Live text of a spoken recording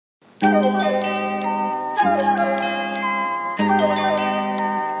The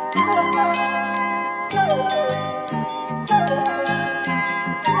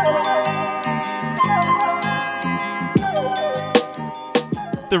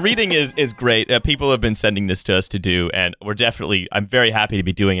reading is great. People have been sending this to us to do, and I'm very happy to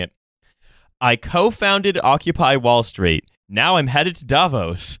be doing it. I co-founded Occupy Wall Street. Now I'm headed to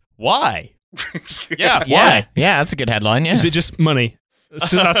Davos. Why? Why? Yeah, that's a good headline. Yeah. Is it just money?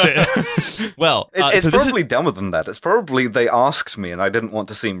 So that's it. Well, it's probably dumber than that. It's probably they asked me and I didn't want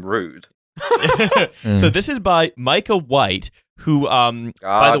to seem rude. So this is by Micah White, who,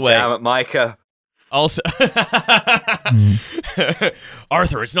 by the way, damn it, Micah. Also,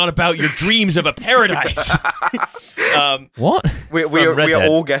 Arthur, it's not about your dreams of a paradise. What? We are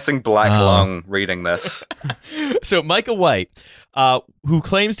all guessing Black Lung reading this. So Micah White, who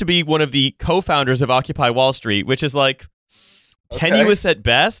claims to be one of the co-founders of Occupy Wall Street, which is like tenuous at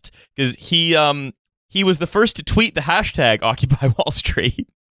best, because he was the first to tweet the hashtag Occupy Wall Street.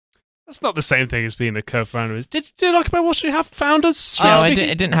 That's not the same thing as being a co-founder. Did Occupy Wall Street have founders? No, it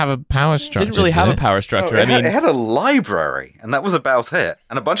didn't have a power structure. It didn't really have a power structure. No, it had a library, and that was about it,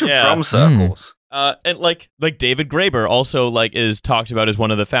 and a bunch of drum circles. And like David Graeber also is talked about as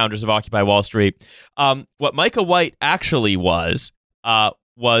one of the founders of Occupy Wall Street. What Micah White actually was he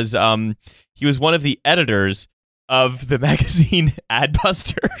was one of the editors of the magazine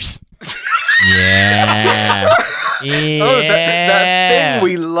AdBusters. Yeah. Yeah. Oh, that thing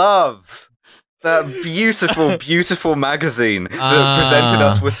we love. That beautiful, beautiful magazine that presented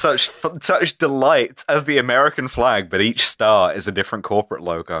us with such delight as the American flag, but each star is a different corporate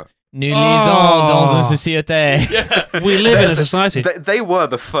logo. Nous lisons dans une société. Yeah. We live in a society. They were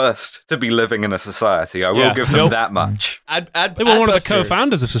the first to be living in a society. I will give them that much. They were one of the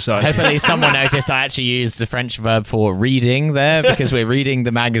co-founders of society. Hopefully someone noticed I actually used the French verb for reading there, because we're reading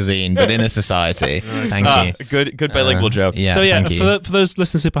the magazine, but in a society. Thank you. Good bilingual joke. Yeah, so yeah, thank you. for those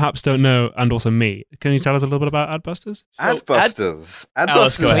listeners who perhaps don't know, and also me, can you tell us a little bit about AdBusters? AdBusters.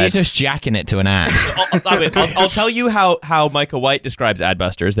 Alice, go So ahead. you're just jacking it to an ad. I'll tell you how Micah White describes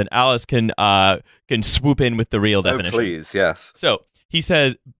AdBusters, then Alice can swoop in with the real definition. Oh, please, yes. So he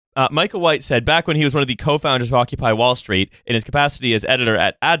says, Micah White said back when he was one of the co-founders of Occupy Wall Street in his capacity as editor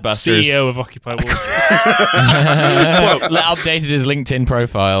at AdBusters. CEO of Occupy Wall Street. Quote, updated his LinkedIn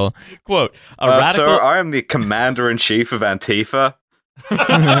profile. Quote, radical... So I am the commander-in-chief of Antifa.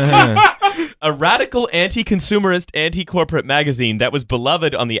 A radical anti-consumerist, anti-corporate magazine that was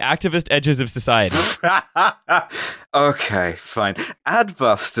beloved on the activist edges of society. Okay, fine.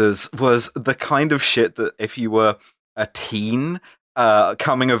 AdBusters was the kind of shit that if you were a teen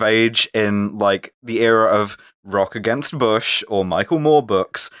coming of age in the era of Rock Against Bush or Michael Moore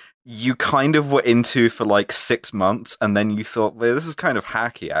books, you kind of were into for 6 months, and then you thought, well, this is kind of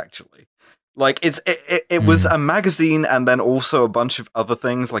hacky, actually. It was a magazine and then also a bunch of other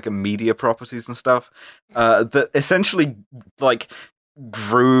things like media properties and stuff that essentially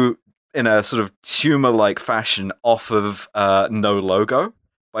grew in a sort of tumor-like fashion off of No Logo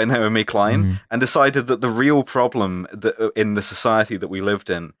by Naomi Klein, and decided that the real problem in the society that we lived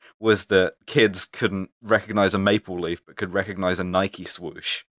in was that kids couldn't recognize a maple leaf but could recognize a Nike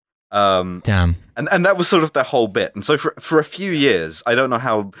swoosh. Damn. And that was sort of their whole bit. And so for a few years, I don't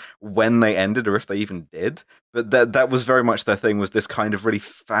know when they ended or if they even did, but that was very much their thing, was this kind of really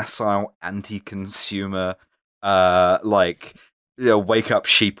facile anti-consumer, wake up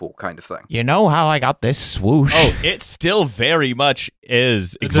sheeple kind of thing. You know how I got this swoosh? Oh, it still very much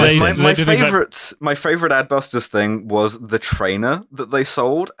is. My favorite AdBusters thing was the trainer that they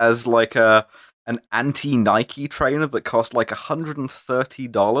sold as an anti-Nike trainer that cost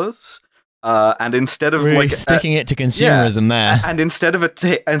 $130. And instead of really sticking it to consumerism there, and instead of a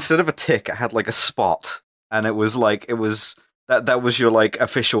tick, it had a spot, and it was that was your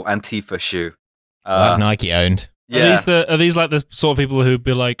official Antifa shoe. That's Nike owned. Yeah. Are these the sort of people who'd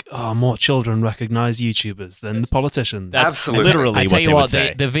be like, oh, more children recognize YouTubers than the politicians? That's absolutely literally I tell what you they what, would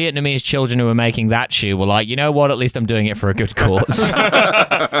say. the Vietnamese children who were making that shoe were like, you know what? At least I'm doing it for a good cause.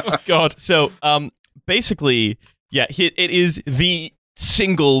 God. So, basically, yeah, it is the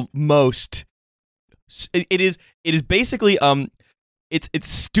single most. It is basically It's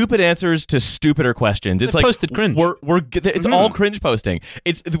stupid answers to stupider questions. It's posted cringe. It's all cringe posting.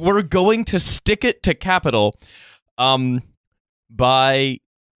 We're going to stick it to capital, by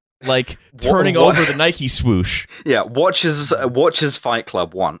turning over the Nike swoosh. Yeah, watch his Fight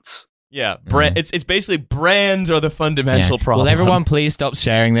Club once. Yeah, it's basically brands are the fundamental problem. Will everyone please stop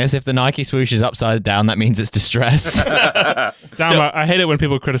sharing this? If the Nike swoosh is upside down, that means it's distress. Damn, I hate it when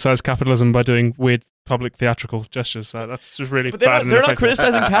people criticize capitalism by doing weird public theatrical gestures. That's just really bad. They're not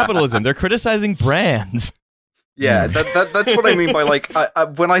criticizing capitalism. They're criticizing brands. Yeah, that's what I mean by like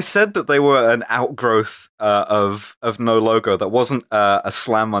when I said that they were an outgrowth of No Logo. That wasn't a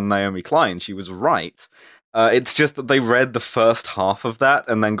slam on Naomi Klein. She was right. It's just that they read the first half of that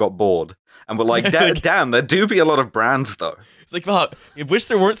and then got bored. And were like, damn, there do be a lot of brands, though. It's like, well, I wish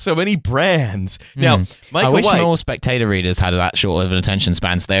there weren't so many brands. Now, Michael I wish White, more Spectator readers had that short of an attention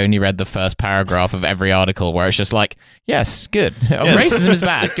span, so they only read the first paragraph of every article where it's just like, yes, good. Racism is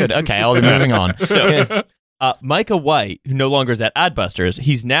bad. Good. Okay, I'll be moving on. So, Micah White, who no longer is at AdBusters,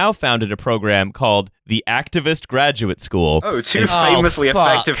 he's now founded a program called the Activist Graduate School. Oh, two famously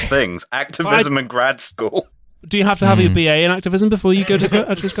effective things. Activism and grad school. Do you have to have your BA in activism before you go to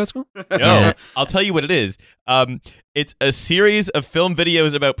activist grad school? No, I'll tell you what it is. It's a series of film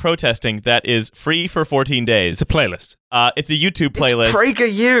videos about protesting that is free for 14 days. It's a playlist. It's a YouTube playlist. It's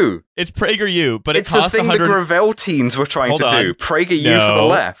PragerU. It's PragerU, but it's it costs the thing the Gravel teens were trying to do. PragerU for the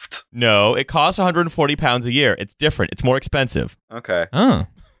left. No, it costs £140 a year. It's different. It's more expensive. Okay. Oh.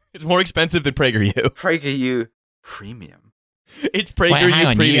 It's more expensive than PragerU. PragerU Premium. It's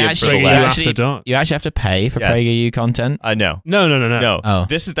PragerU Premium. You actually have to pay for PragerU content? No. No. Oh.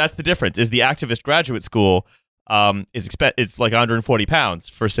 That's the difference. Is the Activist Graduate School it's like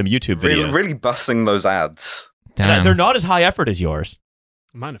 £140 for some YouTube videos. Really busting those ads. And they're not as high effort as yours.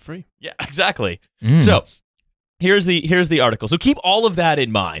 Mine are free. Yeah, exactly. So here's the article. So keep all of that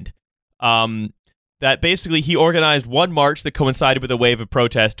in mind. That basically he organized one march that coincided with a wave of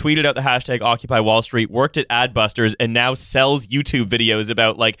protest, tweeted out the hashtag Occupy Wall Street, worked at AdBusters, and now sells YouTube videos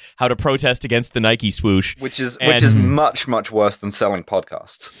about like how to protest against the Nike swoosh, which is much worse than selling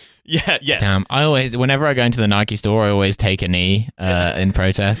podcasts. Yeah, yes. Damn, whenever I go into the Nike store, I always take a knee in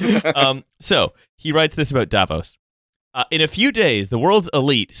protest. So he writes this about Davos. In a few days, the world's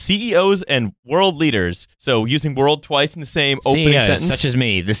elite, CEOs and world leaders, so using world twice in the same opening sentence. Such as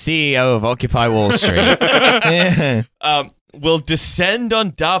me, the CEO of Occupy Wall Street. Will descend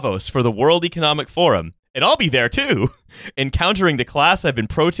on Davos for the World Economic Forum. And I'll be there too, encountering the class I've been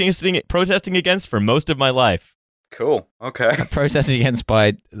protesting against for most of my life. Cool. Okay. Protesting against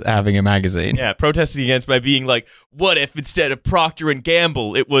by having a magazine. Yeah, protesting against by being like, what if instead of Procter &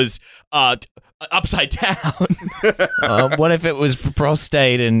 Gamble, it was upside down? What if it was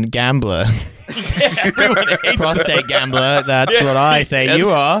Prostate and Gambler? Yeah, everyone hates Prostate Gambler, that's what I say. Yes.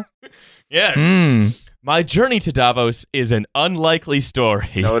 You are. Yes. My journey to Davos is an unlikely story.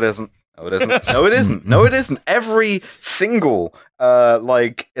 No, it isn't. No, it isn't. No, it isn't. No, it isn't. Every single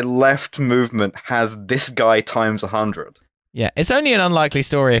left movement has this guy times 100. Yeah, it's only an unlikely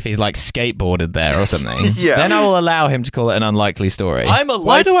story if he's like skateboarded there or something. Yeah. Then I will allow him to call it an unlikely story.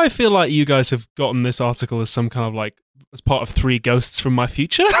 Why do I feel like you guys have gotten this article as some kind of like as part of 3 ghosts from my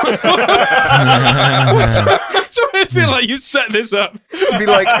future? That's why I feel like you set this up. It'd be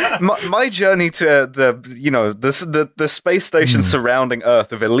like my journey to the space station surrounding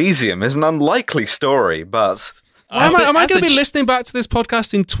Earth of Elysium is an unlikely story, but am I going to be listening back to this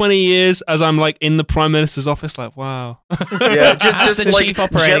podcast in 20 years as I'm like in the Prime Minister's office, like, wow? Yeah, just the like chief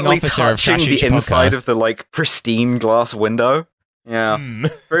operating gently officer of touching the Kashu's inside podcast. of the like pristine glass window. Yeah,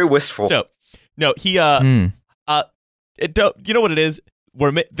 very wistful. So, no, he you know what it is?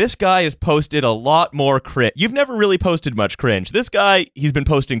 This guy has posted a lot more cringe. You've never really posted much cringe. This guy, he's been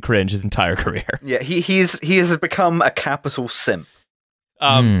posting cringe his entire career. Yeah, he has become a capital simp.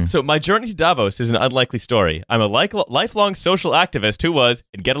 So my journey to Davos is an unlikely story. I'm a lifelong social activist who was,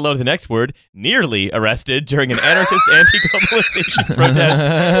 and get a load of the next word, nearly arrested during an anarchist anti-globalization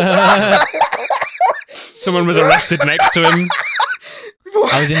protest. Someone was arrested next to him.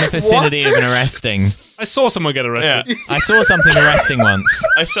 I was in the vicinity of an arresting. I saw someone get arrested. Yeah. I saw something arresting once.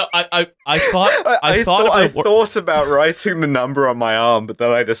 I thought about writing the number on my arm, but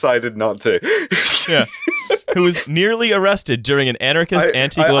then I decided not to. Yeah. Who was nearly arrested during an anarchist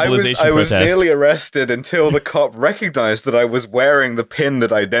anti-globalization protest. I was nearly arrested until the cop recognized that I was wearing the pin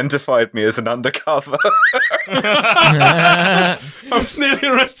that identified me as an undercover. I was nearly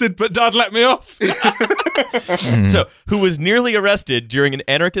arrested, but Dad let me off. So, who was nearly arrested during an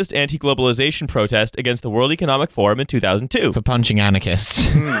anarchist anti-globalization protest against the World Economic Forum in 2002. For punching anarchists.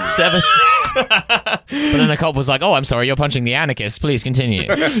 7... But then the cop was like, oh, I'm sorry, you're punching the anarchists. Please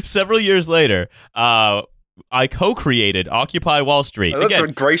continue. Several years later, I co-created Occupy Wall Street. Oh,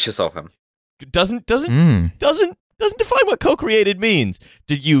 that's gracious of him. Doesn't define what co-created means.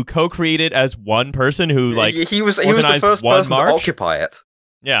 Did you co-create it as one person who like he was the first person to occupy it?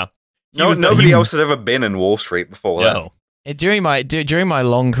 Yeah. Nobody else had ever been in Wall Street before that. No. During my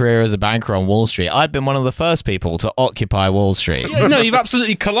long career as a banker on Wall Street, I'd been one of the first people to occupy Wall Street. Yeah, no, you've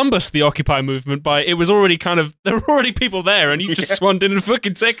absolutely Columbus the Occupy movement by it was already there were already people there, and you just swanned in and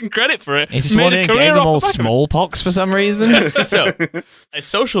fucking taken credit for it. He just wanted to gave them all smallpox for some reason. So, a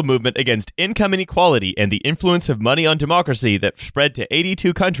social movement against income inequality and the influence of money on democracy that spread to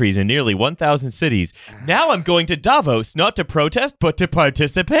 82 countries and nearly 1,000 cities. Now I'm going to Davos, not to protest, but to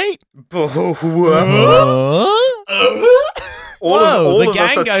participate. Whoa, All the of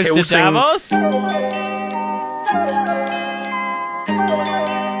us gang are goes to tilting- Davos?